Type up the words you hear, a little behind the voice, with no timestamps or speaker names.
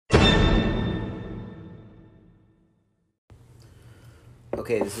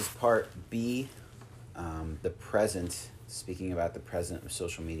Okay, this is part B, the present, speaking about the present of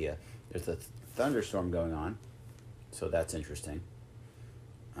social media. There's a thunderstorm going on, so that's interesting.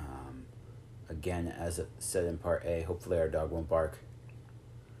 Again, as said in part A, hopefully our dog won't bark.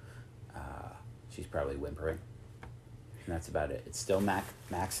 She's probably whimpering. And that's about it. It's still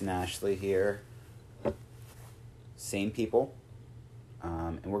Max and Ashley here. Same people.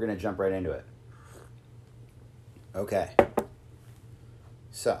 And we're going to jump right into it. Okay.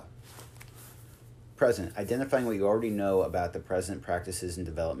 So, present. Identifying what you already know about the present practices and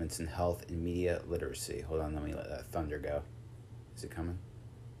developments in health and media literacy. Hold on, let me let that thunder go. Is it coming?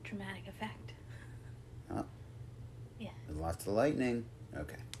 Dramatic effect. Oh. Yeah. There's lots of lightning.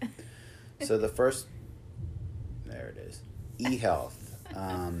 Okay. So the first, there it is. E-health.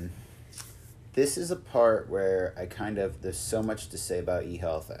 This is a part where there's so much to say about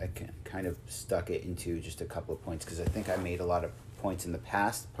e-health. I kind of stuck it into just a couple of points because I think I made a lot of points in the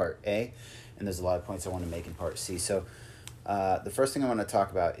past, part A, and there's a lot of points I want to make in part C. So the first thing I want to talk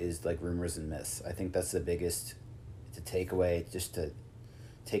about is like rumors and myths. I think that's the biggest to take away, just to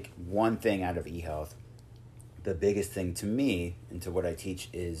take one thing out of e-health. The biggest thing to me and to what I teach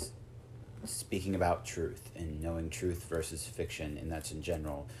is speaking about truth and knowing truth versus fiction, and that's in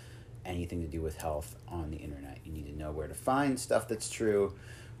general anything to do with health on the internet. You need to know where to find stuff that's true,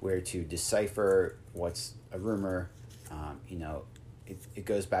 where to decipher what's a rumor. It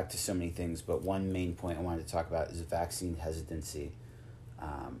goes back to so many things, but one main point I wanted to talk about is vaccine hesitancy.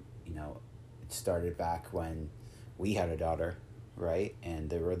 It started back when we had a daughter, right? And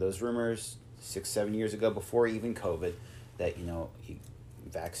there were those rumors 6-7 years ago, before even COVID, that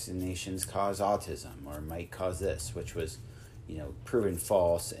vaccinations cause autism or might cause this, which was proven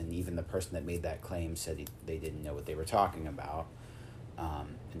false, and even the person that made that claim said they didn't know what they were talking about,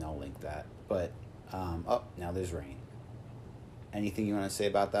 and I'll link that. But now there's rain. Anything you want to say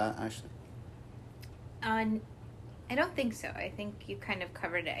about that, Ashley? I don't think so. I think you kind of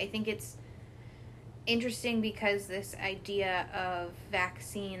covered it. I think it's interesting because this idea of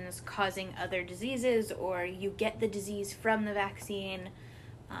vaccines causing other diseases, or you get the disease from the vaccine,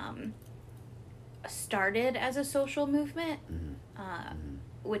 started as a social movement,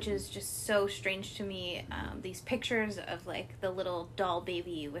 which is just so strange to me. These pictures of like the little doll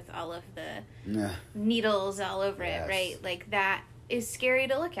baby with all of the needles all over it, right? Like that is scary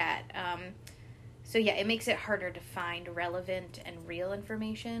to look at. So yeah, it makes it harder to find relevant and real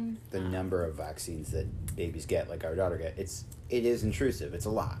information. The number of vaccines that babies get, like our daughter it is intrusive. It's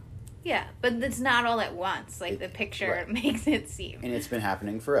a lot. Yeah, but it's not all at once. Like the picture makes it seem. And it's been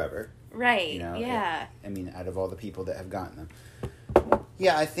happening forever. Right, yeah. Out of all the people that have gotten them.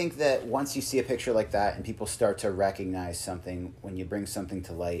 Yeah, I think that once you see a picture like that and people start to recognize something, when you bring something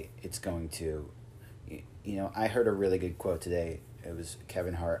to light, it's going to... I heard a really good quote today. It was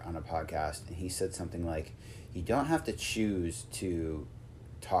Kevin Hart on a podcast, and he said something like, you don't have to choose to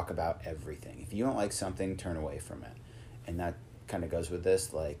talk about everything. If you don't like something, turn away from it. And that kind of goes with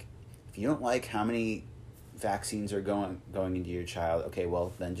this, like, if you don't like how many vaccines are going into your child, okay,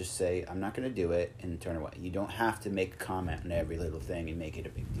 well, then just say, I'm not going to do it, and turn away. You don't have to make a comment on every little thing and make it a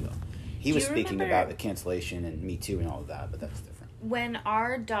big deal. He was speaking about the cancellation and Me Too and all of that, but that's different. When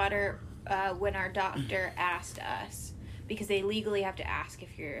our doctor asked us, because they legally have to ask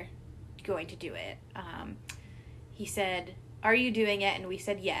if you're going to do it, he said, are you doing it? And we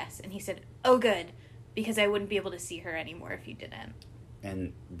said yes. And he said, oh, good, because I wouldn't be able to see her anymore if you didn't.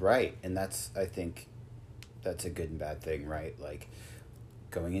 And that's, I think, that's a good and bad thing, right? Like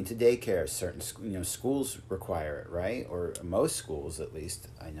going into daycare, certain schools require it, right? Or most schools, at least.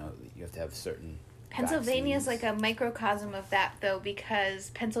 I know you have to have certain. Pennsylvania is like a microcosm of that, though, because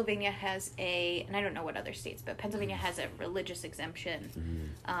Pennsylvania has and I don't know what other states, but Pennsylvania has a religious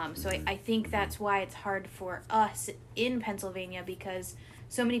exemption. So I think that's why it's hard for us in Pennsylvania, because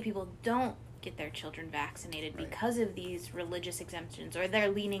so many people don't get their children vaccinated because of these religious exemptions, or they're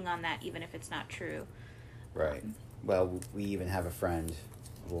leaning on that even if it's not true. Right. Well, we even have a friend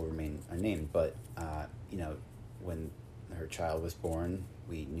who will remain unnamed, but when her child was born,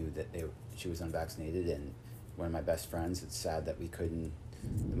 we knew that she was unvaccinated, and one of my best friends, it's sad that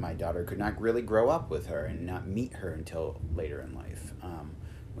my daughter could not really grow up with her and not meet her until later in life,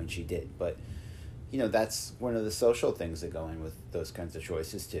 when she did. But, that's one of the social things that go in with those kinds of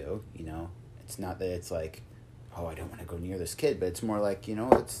choices too. It's not that it's like, oh, I don't want to go near this kid, but it's more like,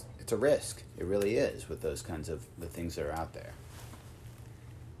 it's a risk. It really is, with those kinds of the things that are out there.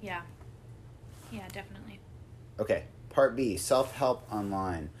 Yeah, definitely. Okay, part B, self-help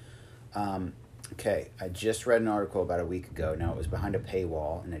online. Okay, I just read an article about a week ago. Now, it was behind a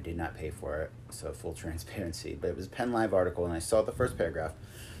paywall, and I did not pay for it, so full transparency. But it was a Penn Live article, and I saw the first paragraph.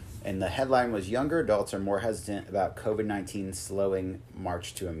 And the headline was, "Younger adults are more hesitant about COVID-19 slowing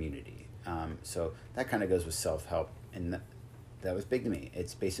march to immunity." So that kind of goes with self-help, and that was big to me.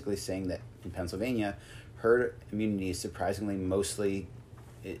 It's basically saying that in Pennsylvania, herd immunity is surprisingly mostly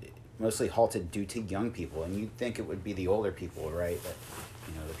halted due to young people. And you'd think it would be the older people, right? That,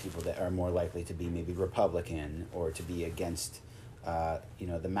 the people that are more likely to be maybe Republican or to be against,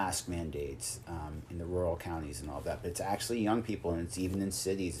 the mask mandates in the rural counties and all of that. But it's actually young people, and it's even in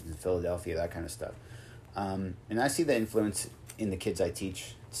cities, in Philadelphia, that kind of stuff. And I see the influence in the kids I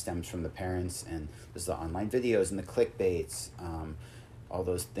teach stems from the parents, and there's the online videos and the clickbaits, all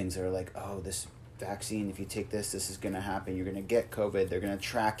those things that are like, oh, this vaccine, if you take this is going to happen. You're going to get COVID. They're going to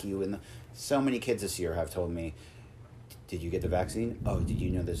track you. And so many kids this year have told me, did you get the vaccine? Oh, did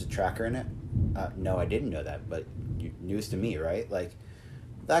you know there's a tracker in it? No, I didn't know that, but news to me, right? Like,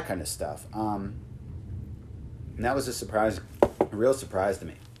 that kind of stuff. And that was a real surprise to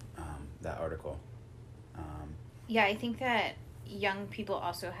me, that article. Yeah, I think that young people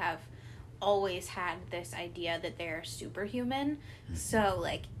also have always had this idea that they're superhuman. Mm-hmm. So,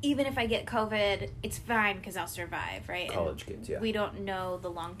 like, even if I get COVID, it's fine because I'll survive, right? College kids, yeah. We don't know the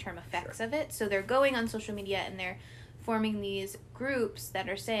long-term effects of it. So they're going on social media and they're forming these groups that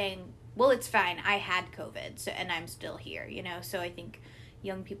are saying, well, it's fine, I had COVID, and I'm still here, So I think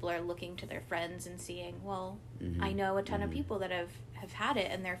young people are looking to their friends and seeing, well, mm-hmm. I know a ton of people that have had it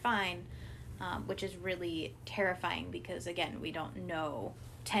and they're fine, which is really terrifying because, again, we don't know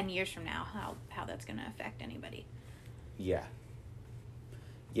 10 years from now how that's going to affect anybody. Yeah,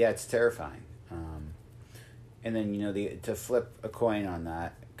 it's terrifying. And then, to flip a coin on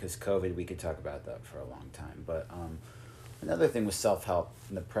that, because COVID, we could talk about that for a long time. But another thing with self-help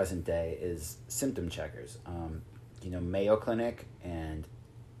in the present day is symptom checkers. Mayo Clinic and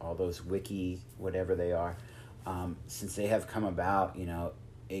all those wiki, whatever they are, since they have come about,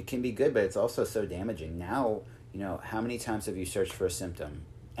 it can be good, but it's also so damaging. Now, how many times have you searched for a symptom?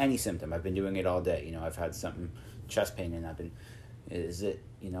 Any symptom. I've been doing it all day. I've had chest pain, and is it,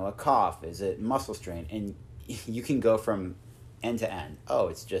 a cough? Is it muscle strain? And you can go from end to end. Oh,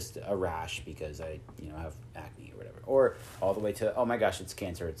 it's just a rash because I, have acne or whatever. Or all the way to, oh my gosh, it's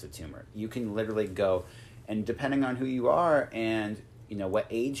cancer, it's a tumor. You can literally go, and depending on who you are and, what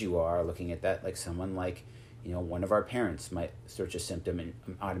age you are, looking at that, like someone like, one of our parents might search a symptom and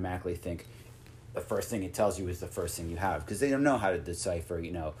automatically think the first thing it tells you is the first thing you have, because they don't know how to decipher,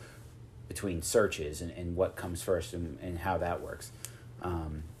 between searches and what comes first and how that works.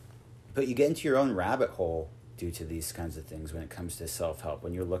 But you get into your own rabbit hole due to these kinds of things when it comes to self-help.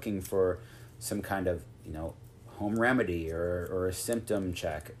 When you're looking for some kind of, home remedy or a symptom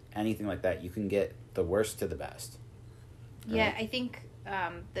check, anything like that, you can get the worst to the best. Right? Yeah, I think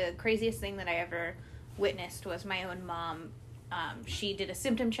the craziest thing that I ever witnessed was my own mom. She did a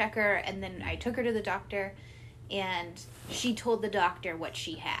symptom checker, and then I took her to the doctor, and she told the doctor what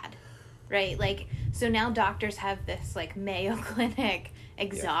she had, right? Like, so now doctors have this, like, Mayo Clinic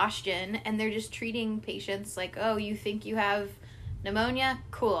exhaustion, and they're just treating patients like, oh, you think you have pneumonia?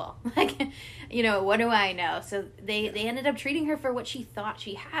 Cool. Like, what do I know? So they ended up treating her for what she thought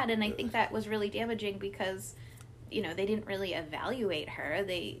she had, and I think that was really damaging because, they didn't really evaluate her.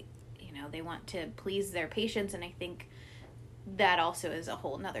 They want to please their patients, and I think that also is a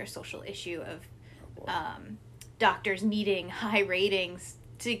whole nother social issue of doctors needing high ratings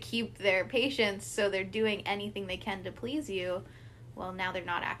to keep their patients, so they're doing anything they can to please you. Well, now they're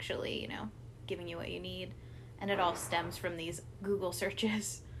not actually, giving you what you need. And it all stems from these Google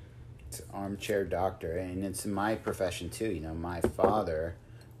searches. It's an armchair doctor, and it's my profession too. My father,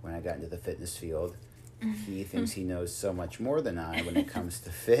 when I got into the fitness field, he thinks he knows so much more than I when it comes to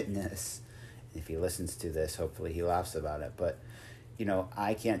fitness. If he listens to this, hopefully he laughs about it. But,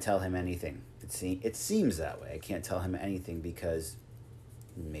 I can't tell him anything. It seems that way. I can't tell him anything because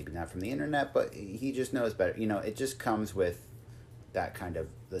maybe not from the internet, but he just knows better. It just comes with that kind of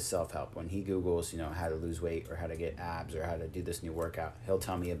the self-help. When he Googles, how to lose weight or how to get abs or how to do this new workout, he'll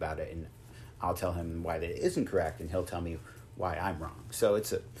tell me about it, and I'll tell him why that isn't correct, and he'll tell me why I'm wrong. So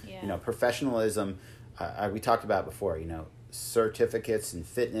it's professionalism. We talked about before, certificates in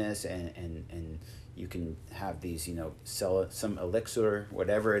fitness, and you can have these, sell some elixir,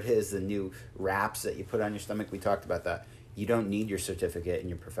 whatever it is, the new wraps that you put on your stomach. We talked about that. You don't need your certificate in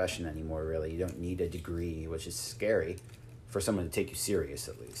your profession anymore, really. You don't need a degree, which is scary for someone to take you serious,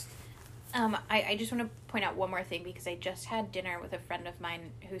 at least. I just want to point out one more thing, because I just had dinner with a friend of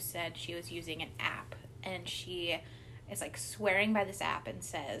mine who said she was using an app, and is like swearing by this app and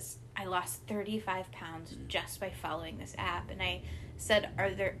says, I lost 35 pounds just by following this app. And I said,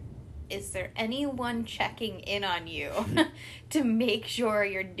 is there anyone checking in on you to make sure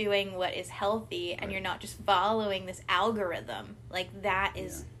you're doing what is healthy and you're not just following this algorithm? Like, that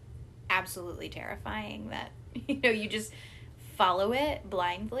is absolutely terrifying that, you just follow it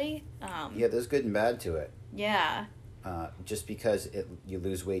blindly. There's good and bad to it. Yeah. Just because you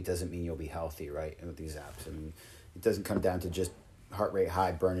lose weight doesn't mean you'll be healthy, right? With these apps, I mean, it doesn't come down to just heart rate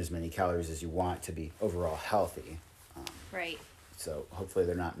high, burn as many calories as you want to be overall healthy. Right. So hopefully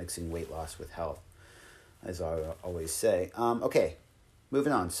they're not mixing weight loss with health, as I always say. Okay,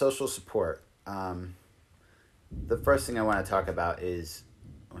 moving on. Social support. The first thing I want to talk about is,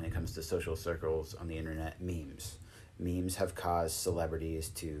 when it comes to social circles on the internet, memes. Memes have caused celebrities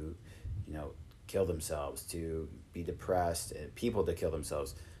to, kill themselves, to be depressed, people to kill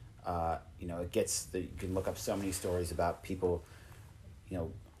themselves. You can look up so many stories about people,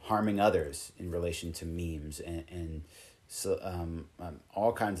 harming others in relation to memes and so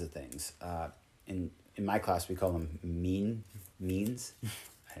all kinds of things. In my class, we call them means.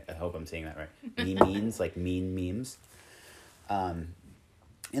 I hope I'm saying that right. Means, like mean memes.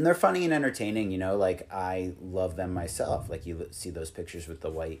 And they're funny and entertaining, like I love them myself. Like you see those pictures with the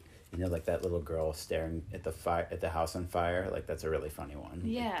white, like that little girl staring at the house on fire. Like that's a really funny one.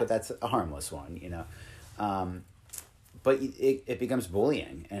 Yeah. But that's a harmless one, But it becomes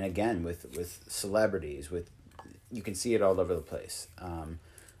bullying. And again, with celebrities, you can see it all over the place.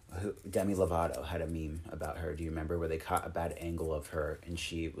 Demi Lovato had a meme about her. Do you remember where they caught a bad angle of her and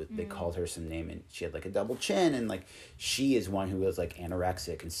they called her some name and she had like a double chin and like she is one who was like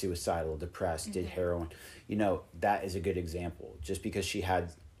anorexic and suicidal, depressed, did heroin. That is a good example. Just because she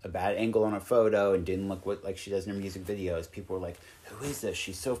had a bad angle on a photo and didn't look like she does in her music videos, people were like, who is this?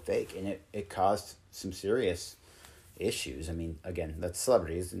 She's so fake. And it caused some serious issues. I mean, again, that's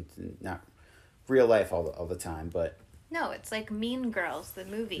celebrities and not real life all the time, but no, it's like Mean Girls, the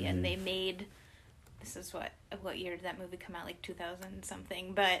movie, and they made, this is what year did that movie come out, like 2000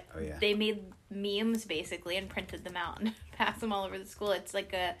 something, but they made memes basically and printed them out and passed them all over the school. It's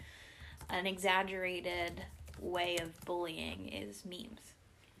like an exaggerated way of bullying is memes.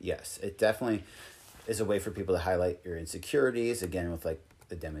 Yes, it definitely is a way for people to highlight your insecurities, again with like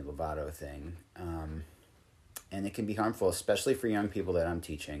the Demi Lovato thing. And it can be harmful, especially for young people that I'm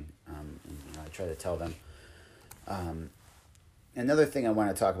teaching. I try to tell them. Another thing I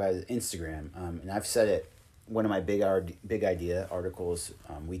want to talk about is Instagram. And I've said it, one of my big idea articles,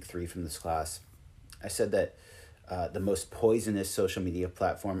 week 3 from this class, I said that the most poisonous social media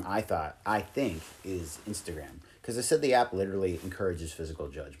platform I think is Instagram. Because I said the app literally encourages physical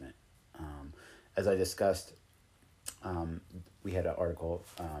judgment. As I discussed, we had an article,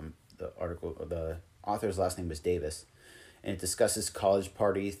 the author's last name was Davis, and it discusses college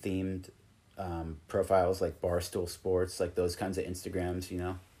party themed profiles like Barstool Sports, like those kinds of Instagrams,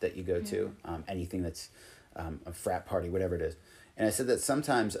 that you go to, anything that's a frat party, whatever it is. And I said that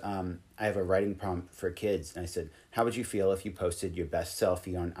sometimes I have a writing prompt for kids, and I said, how would you feel if you posted your best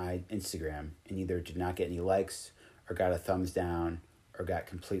selfie on Instagram and either did not get any likes or got a thumbs down or got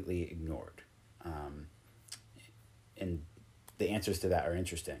completely ignored? And the answers to that are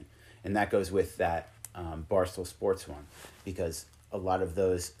interesting. And that goes with that Barstool Sports one, because a lot of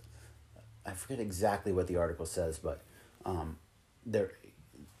those, I forget exactly what the article says, but the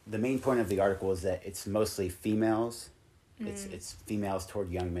main point of the article is that it's mostly females. It's females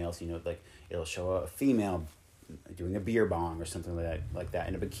toward young males. Like it'll show a female doing a beer bong or something like that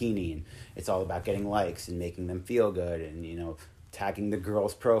in a bikini, and it's all about getting likes and making them feel good, and tagging the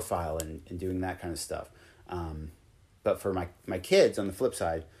girl's profile and doing that kind of stuff. But for my kids, on the flip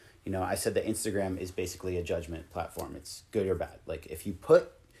side, I said that Instagram is basically a judgment platform. It's good or bad. Like if you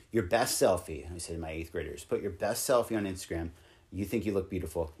put your best selfie, I said to my 8th graders, put your best selfie on Instagram, you think you look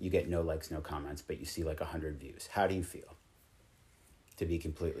beautiful, you get no likes, no comments, but you see like 100 views. How do you feel to be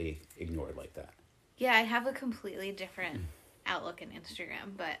completely ignored like that? Yeah, I have a completely different outlook in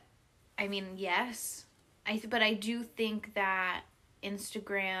Instagram, but I mean, yes. But I do think that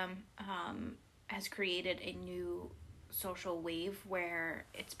Instagram has created a new social wave where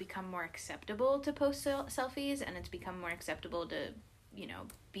it's become more acceptable to post selfies, and it's become more acceptable to,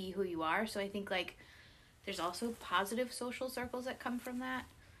 be who you are. So I think like there's also positive social circles that come from that.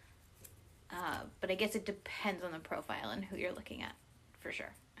 But I guess it depends on the profile and who you're looking at, for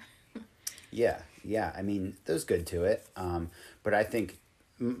sure. Yeah. I mean, there's good to it. But I think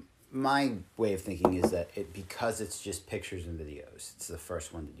my way of thinking is that because it's just pictures and videos, it's the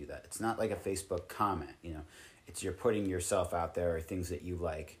first one to do that. It's not like a Facebook comment, It's you're putting yourself out there, or things that you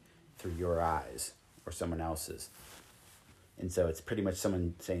like through your eyes or someone else's. And so it's pretty much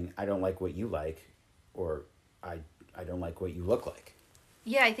someone saying, I don't like what you like, or I don't like what you look like.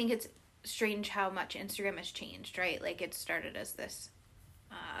 Yeah, I think it's strange how much Instagram has changed, right? Like it started as this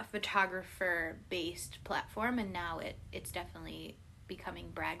photographer-based platform, and now it's definitely becoming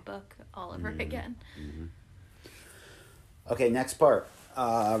brag book all over again. Mm-hmm. Okay, next part.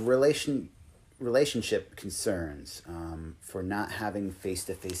 Relationship concerns for not having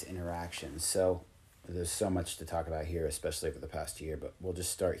face-to-face interactions. So there's so much to talk about here, especially over the past year, but we'll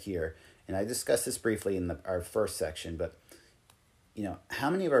just start here. And I discussed this briefly in our first section, but how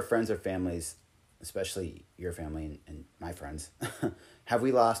many of our friends or families, especially your family and my friends, have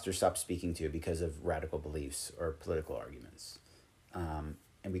we lost or stopped speaking to because of radical beliefs or political arguments? And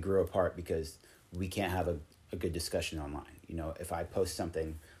we grew apart because we can't have a good discussion online. If I post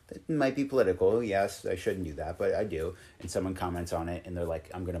something that might be political, yes, I shouldn't do that, but I do, and someone comments on it and they're like,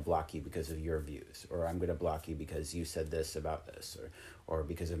 I'm going to block you because of your views, or I'm going to block you because you said this about this, or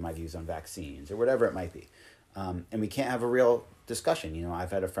because of my views on vaccines, or whatever it might be. And we can't have a real discussion.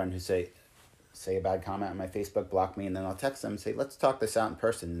 I've had a friend who say a bad comment on my Facebook, block me, and then I'll text them and say, let's talk this out in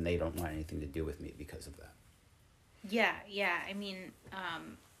person, and they don't want anything to do with me because of that. Yeah. I mean,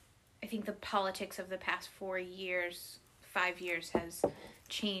 I think the politics of the past 5 years has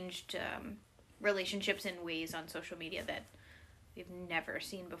changed relationships in ways on social media that we've never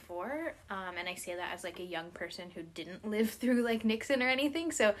seen before. And I say that as like a young person who didn't live through like Nixon or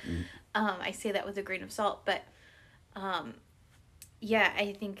anything. So I say that with a grain of salt. But yeah,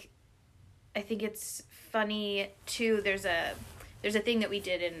 I think it's funny too. There's a thing that we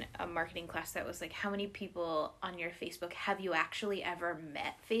did in a marketing class that was like, how many people on your Facebook have you actually ever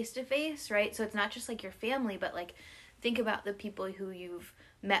met face to face, right? So it's not just like your family, but like think about the people who you've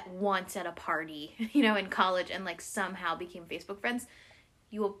met once at a party, in college, and like somehow became Facebook friends.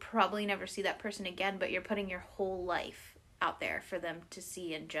 You will probably never see that person again, but you're putting your whole life out there for them to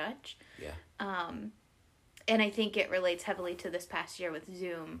see and judge. Yeah. And I think it relates heavily to this past year with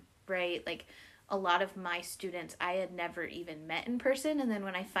Zoom, right? Like a lot of my students I had never even met in person, and then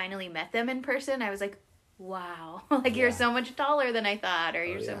when I finally met them in person, I was like, wow, like you're so much taller than I thought, or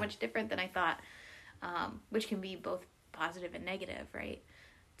you're so much different than I thought, which can be both positive and negative, right?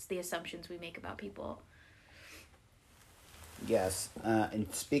 It's the assumptions we make about people. Yes, and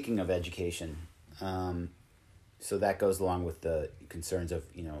speaking of education, so that goes along with the concerns of,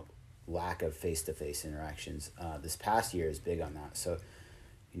 lack of face-to-face interactions. This past year is big on that. So,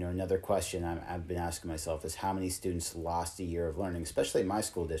 another question I've been asking myself is how many students lost a year of learning, especially in my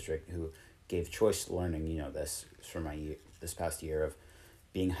school district, who gave choice learning, this for this past year of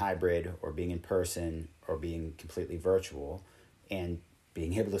being hybrid or being in person or being completely virtual, and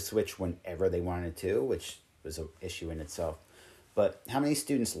being able to switch whenever they wanted to, which was an issue in itself. But how many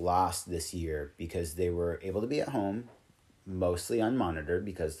students lost this year because they were able to be at home, mostly unmonitored,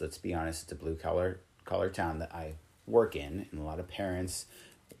 because let's be honest, it's a blue-collar town that I work in, and a lot of parents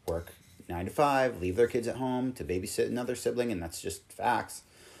work 9 to 5, leave their kids at home to babysit another sibling, and that's just facts.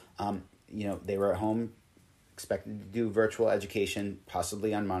 They were at home, expected to do virtual education,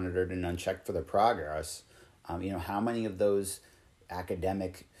 possibly unmonitored and unchecked for their progress. How many of those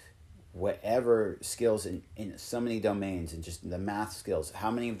academic whatever skills in so many domains, and just the math skills, how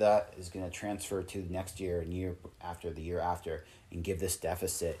many of that is going to transfer to next year and year after the year after, and give this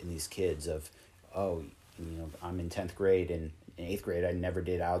deficit in these kids of, I'm in 10th grade, and in 8th grade I never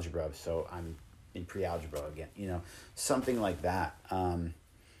did algebra, so I'm in pre-algebra again, something like that.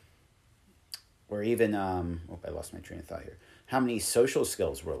 Or even, I lost my train of thought here. How many social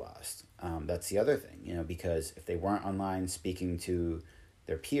skills were lost? That's the other thing, because if they weren't online speaking to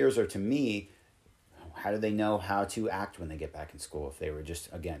their peers or to me, how do they know how to act when they get back in school if they were just,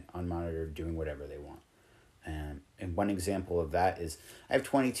 again, unmonitored, doing whatever they want? And one example of that is I have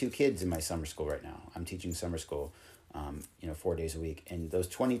 22 kids in my summer school right now. I'm teaching summer school, 4 days a week. And those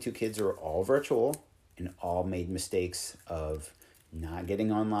 22 kids are all virtual and all made mistakes of not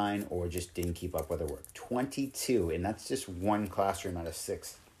getting online or just didn't keep up with their work. 22, and that's just one classroom out of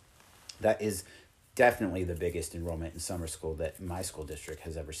 6. That is definitely the biggest enrollment in summer school that my school district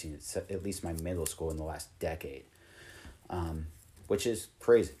has ever seen, at least my middle school, in the last decade, which is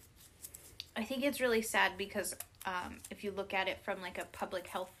crazy. I think it's really sad because if you look at it from like a public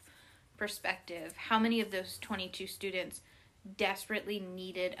health perspective, how many of those 22 students desperately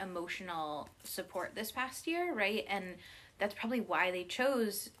needed emotional support this past year, right? And that's probably why they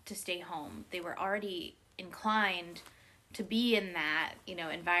chose to stay home. They were already inclined to be in that,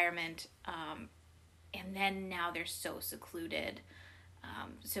 environment, and then now they're so secluded.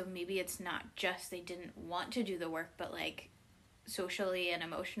 So maybe it's not just they didn't want to do the work, but like socially and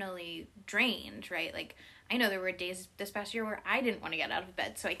emotionally drained, right? Like, I know there were days this past year where I didn't want to get out of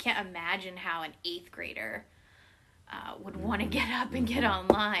bed, so I can't imagine how an 8th grader would want to get up and get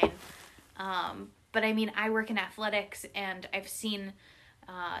online. But I mean, I work in athletics, and I've seen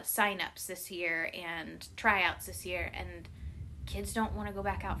sign-ups this year and tryouts this year, and kids don't want to go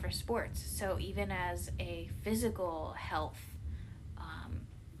back out for sports. So even as a physical health,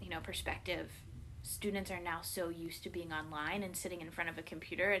 perspective, students are now so used to being online and sitting in front of a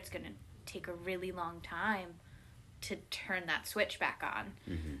computer, it's going to take a really long time to turn that switch back on.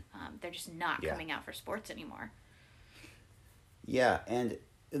 They're just not coming out for sports anymore. Yeah, and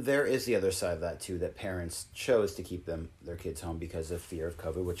there is the other side of that too, that parents chose to keep their kids home because of fear of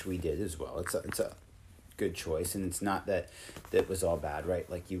COVID, which we did as well. It's a good choice, and it's not that was all bad, right?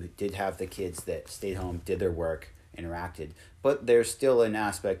 Like, you did have the kids that stayed home, did their work, interacted, but there's still an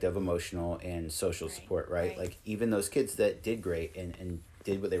aspect of emotional and social support, right? Like, even those kids that did great and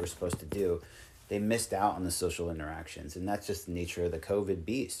did what they were supposed to do, they missed out on the social interactions, and that's just the nature of the COVID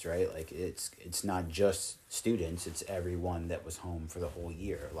beast, right? Like, it's not just students, it's everyone that was home for the whole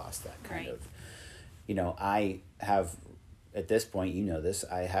year lost that kind of, I have, at this point, this,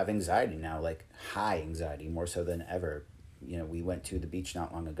 I have anxiety now, like high anxiety, more so than ever. We went to the beach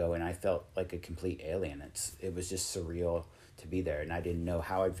not long ago, and I felt like a complete alien. It was just surreal to be there, and I didn't know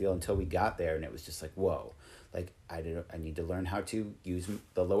how I'd feel until we got there, and it was just like, whoa, like, I need to learn how to use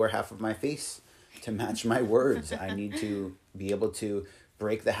the lower half of my face to match my words. I need to be able to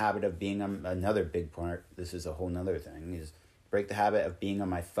break the habit of being on another big part. This is a whole nother thing, is break the habit of being on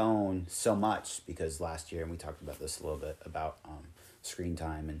my phone so much, because last year, and we talked about this a little bit, about screen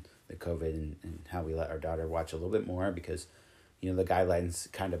time and the COVID and how we let our daughter watch a little bit more because, the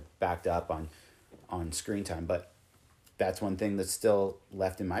guidelines kind of backed up on screen time. But that's one thing that's still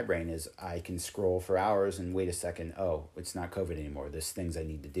left in my brain, is I can scroll for hours and wait a second, oh, it's not COVID anymore. There's things I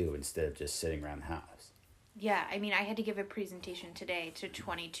need to do instead of just sitting around the house. Yeah, I mean, I had to give a presentation today to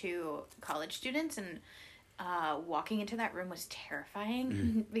 22 college students, and walking into that room was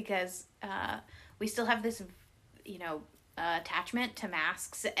terrifying because we still have this, attachment to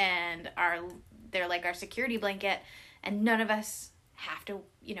masks, and they're like our security blanket, and none of us had to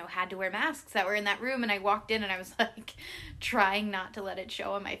wear masks that were in that room. And I walked in, and I was like trying not to let it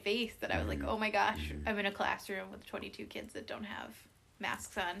show on my face that I was like, oh my gosh, I'm in a classroom with 22 kids that don't have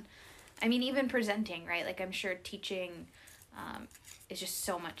masks on. I mean, even presenting, right? Like, I'm sure teaching is just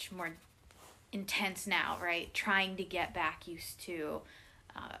so much more intense now, right? Trying to get back used to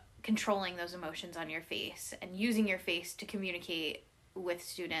controlling those emotions on your face and using your face to communicate with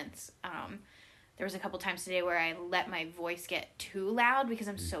students. There was a couple times today where I let my voice get too loud because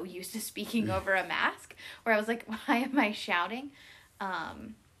I'm so used to speaking over a mask, where I was like, why am I shouting?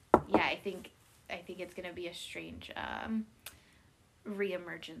 I think it's going to be a strange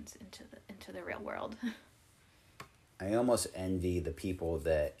reemergence into the real world. I almost envy the people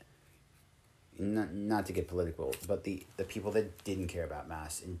that, not to get political, but the people that didn't care about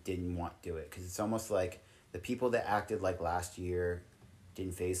masks and didn't want to do it, because it's almost like the people that acted like last year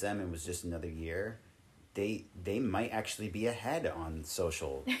didn't phase them and was just another year, they might actually be ahead on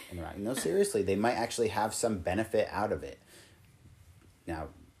social interaction. No, seriously, they might actually have some benefit out of it. Now,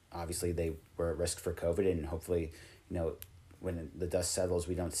 obviously, they were at risk for COVID, and hopefully, when the dust settles,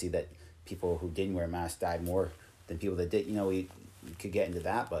 we don't see that people who didn't wear masks died more than people that did. We could get into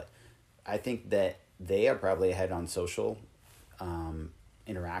that, but I think that they are probably ahead on social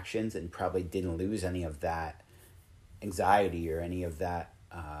interactions, and probably didn't lose any of that anxiety or any of that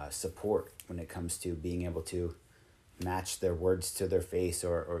support when it comes to being able to match their words to their face,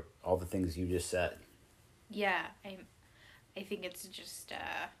 or all the things you just said. Yeah, I think it's just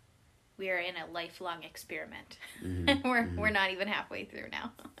we are in a lifelong experiment. We're not even halfway through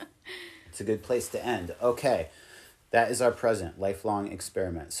now. It's a good place to end. Okay, that is our present lifelong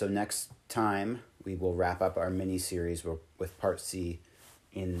experiment. So next time we will wrap up our mini series with part C,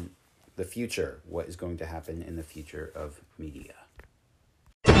 in the future, what is going to happen in the future of media.